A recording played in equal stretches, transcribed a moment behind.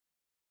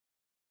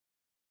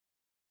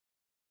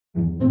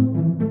Good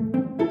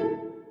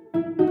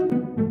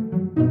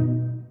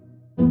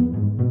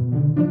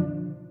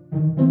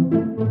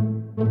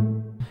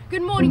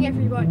morning,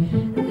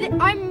 everyone.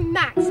 I'm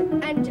Max,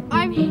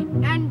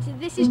 and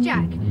this is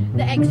Jack,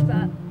 the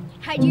expert.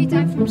 Hi dudes,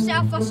 I'm from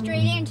South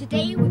Australia, and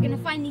today we're going to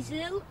find these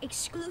little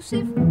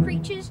exclusive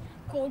creatures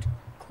called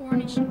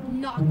Cornish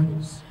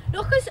knockers.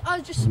 Knockers are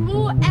just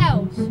small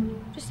elves.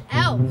 Just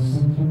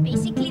elves.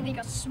 Basically, they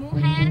got small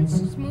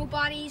hands, small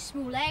bodies,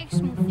 small legs,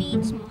 small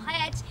feet, small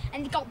heads,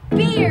 and they got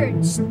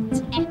beards.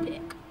 It's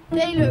epic.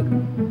 They look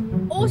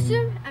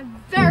awesome and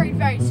very,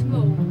 very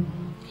small.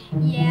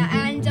 Yeah,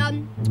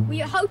 and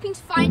we are hoping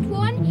to find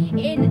one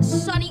in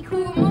sunny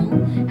Cornwall,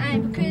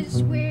 and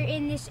because we're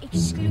in this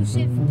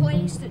exclusive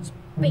place that's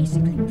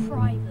basically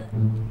private.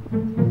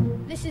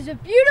 This is a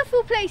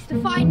beautiful place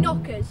to find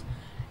knockers,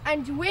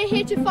 and we're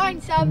here to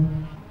find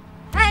some.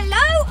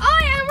 Hello,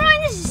 I am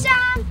Ryan, this is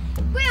Sam.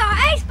 We are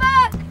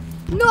expert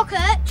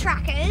knocker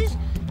trackers,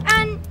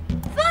 and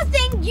first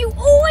thing you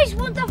always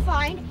want to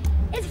find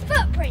is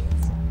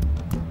footprints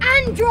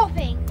and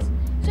droppings.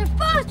 So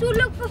first we'll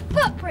look for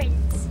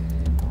footprints.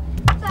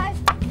 So,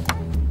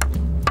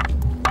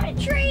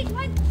 trees,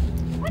 why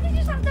did you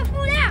just have to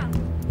fall down?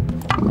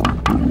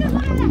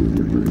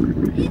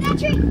 Is that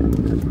tree?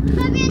 There's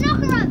going to be a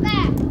knocker up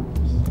there.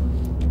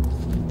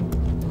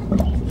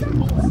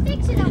 Dropping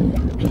sticks it up.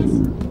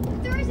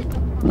 There is a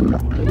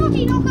knocker.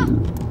 Naughty knocker.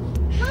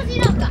 Naughty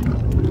knocker.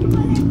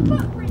 Well, there's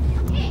footprints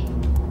here.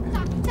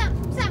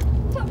 Sam,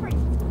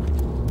 footprints.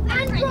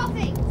 And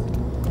droppings.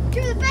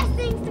 Two of the best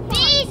things to find.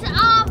 These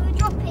are the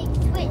droppings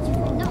which the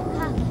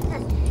knocker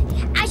does.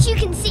 As you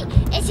can see,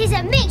 it is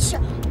a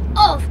mixture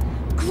of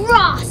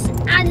grass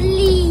and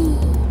leaves.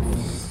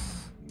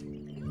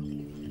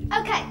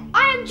 Okay,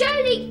 I am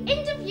Jolie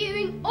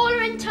interviewing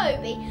Ola and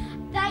Toby.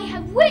 They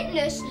have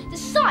witnessed the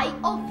sight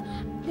of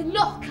the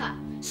knocker.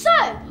 So,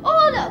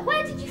 Ola,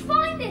 where did you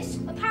find this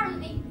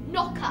apparently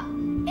knocker?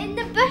 In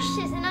the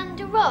bushes and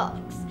under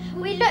rocks.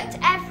 We looked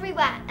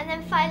everywhere and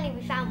then finally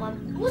we found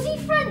one. Was he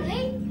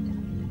friendly?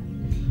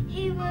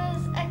 He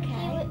was okay.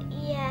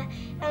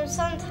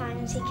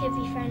 Sometimes he could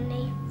be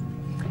friendly.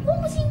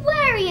 What was he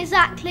wearing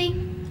exactly?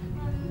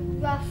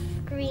 Rough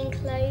green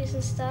clothes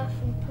and stuff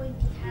and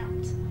pointy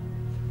hat.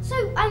 So,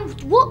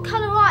 what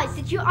colour eyes?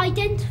 Did you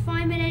identify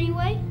him in any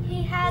way?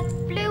 He had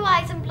blue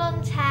eyes and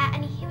blonde hair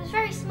and he was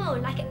very small,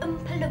 like an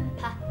Oompa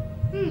Loompa.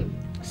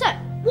 So,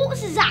 what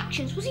was his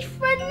actions? Was he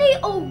friendly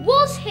or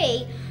was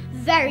he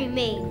very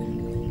mean?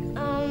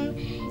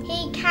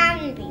 He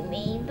can be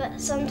mean, but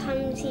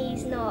sometimes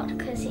he's not,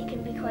 because he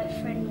can be quite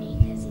friendly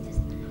because he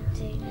doesn't have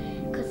to,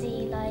 because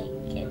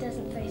it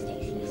doesnn't throw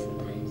sticks at you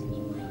sometimes and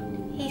you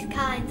mind. He's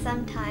kind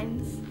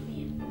sometimes.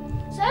 Yeah.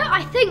 So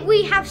I think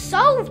we have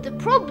solved the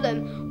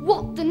problem,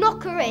 what the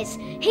knocker is.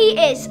 He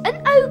is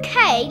an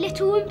okay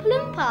little Oompa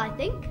Loompa, I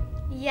think.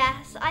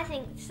 Yes, I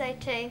think so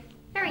too.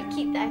 Very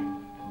cute though.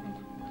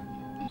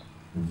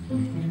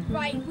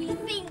 Right, we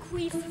think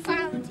we've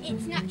found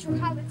its natural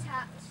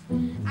habitat,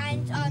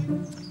 and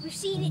we've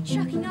seen it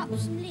chucking up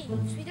some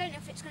leaves. We don't know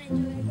if it's going to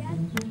do it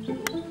again.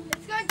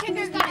 Let's go and check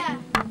it out.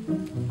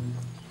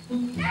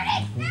 There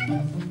it is!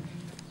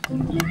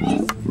 There it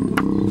is!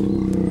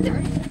 There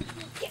it is!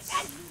 Get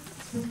that!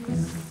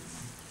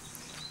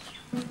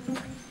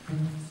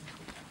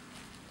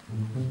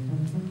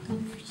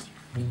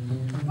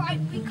 Right,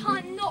 we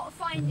can't not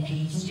find it.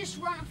 It's just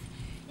run off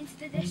into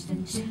the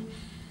distance.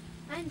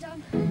 And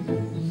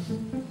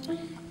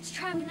let's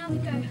try another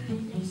go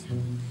later.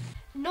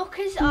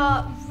 Knockers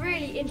are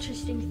really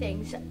interesting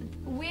things.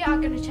 We are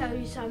going to tell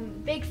you some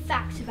big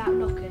facts about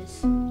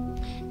knockers.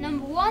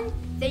 Number one,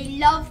 they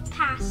love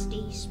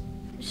pasties.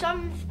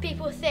 Some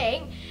people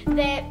think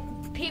they're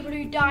people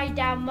who died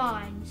down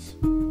mines.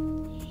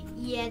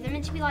 Yeah, they're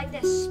meant to be like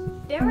their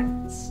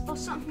spirits or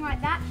something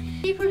like that.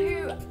 People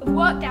who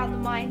work down the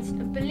mines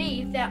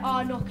believe there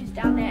are knockers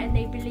down there and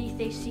they believe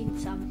they've seen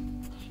some.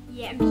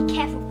 Yeah, and be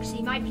careful because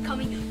they might be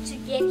coming to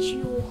get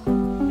you.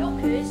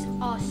 Knockers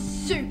are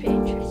super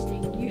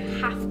interesting. You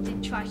have to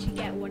try to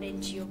get one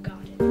into your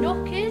garden.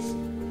 Knockers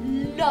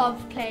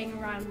love playing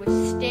around with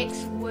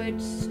sticks,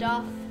 wood,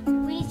 stuff.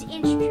 We need to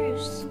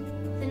introduce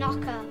the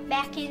knocker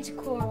back into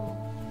Cornwall.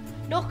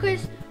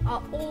 Knockers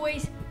are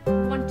always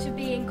want to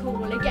be in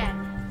Cornwall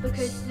again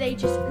because they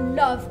just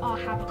love our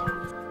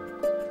habitat.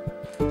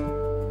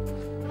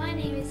 My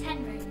name is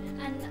Henry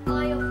and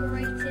I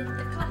operated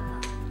the clapper.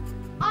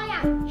 I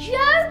am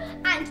Joe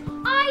and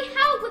I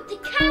help with the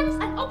cans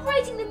and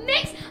operating the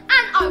mix